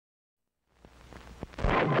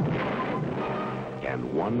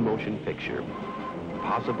Can one motion picture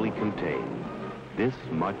possibly contain this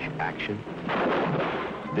much action,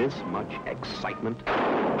 this much excitement,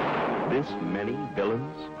 this many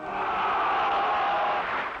villains?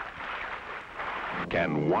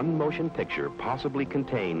 Can one motion picture possibly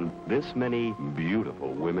contain this many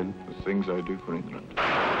beautiful women? The things I do for England.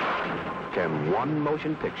 Can one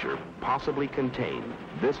motion picture possibly contain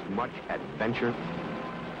this much adventure,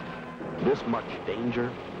 this much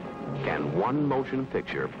danger? Can one motion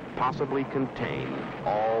picture possibly contain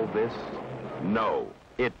all this? No,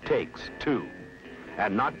 it takes two,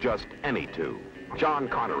 and not just any two. Sean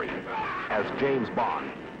Connery as James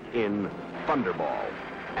Bond in Thunderball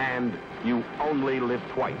and You Only Live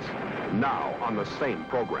Twice, now on the same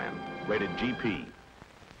program, rated GP.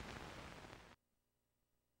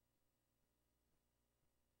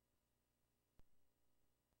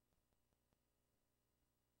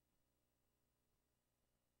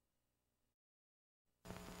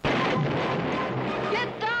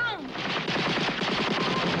 Get down!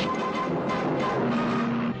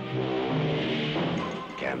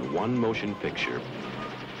 Can one motion picture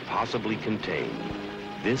possibly contain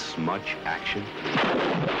this much action,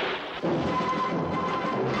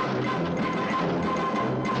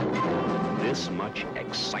 this much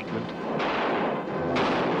excitement,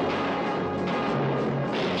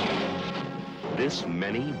 this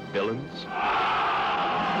many villains?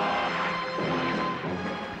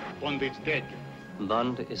 Bond is dead.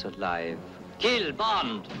 Bond is alive. Kill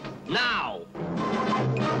Bond! Now!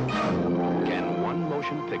 Can one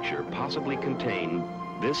motion picture possibly contain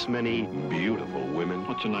this many beautiful women?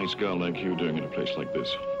 What's a nice girl like you doing in a place like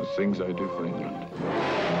this? The things I do for England.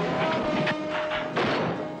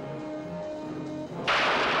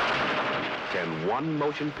 Can one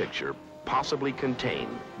motion picture possibly contain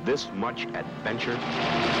this much adventure,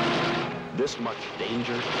 this much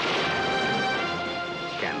danger?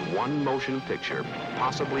 Can one motion picture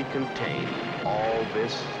possibly contain all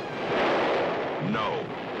this? No.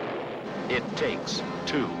 It takes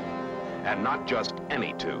two, and not just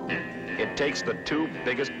any two. It takes the two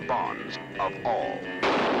biggest Bonds of all.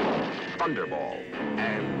 Thunderball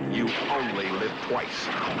and You Only Live Twice,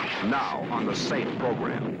 now on the same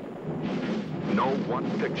program. No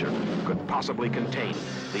one picture could possibly contain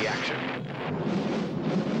the action,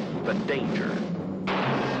 the danger,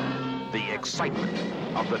 the excitement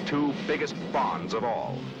of the two biggest Bonds of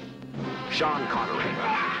all. Sean Connery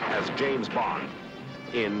as James Bond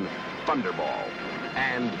in Thunderball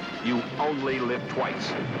and You Only Live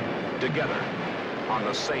Twice, together on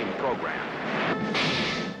the same program.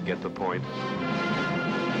 Get the point?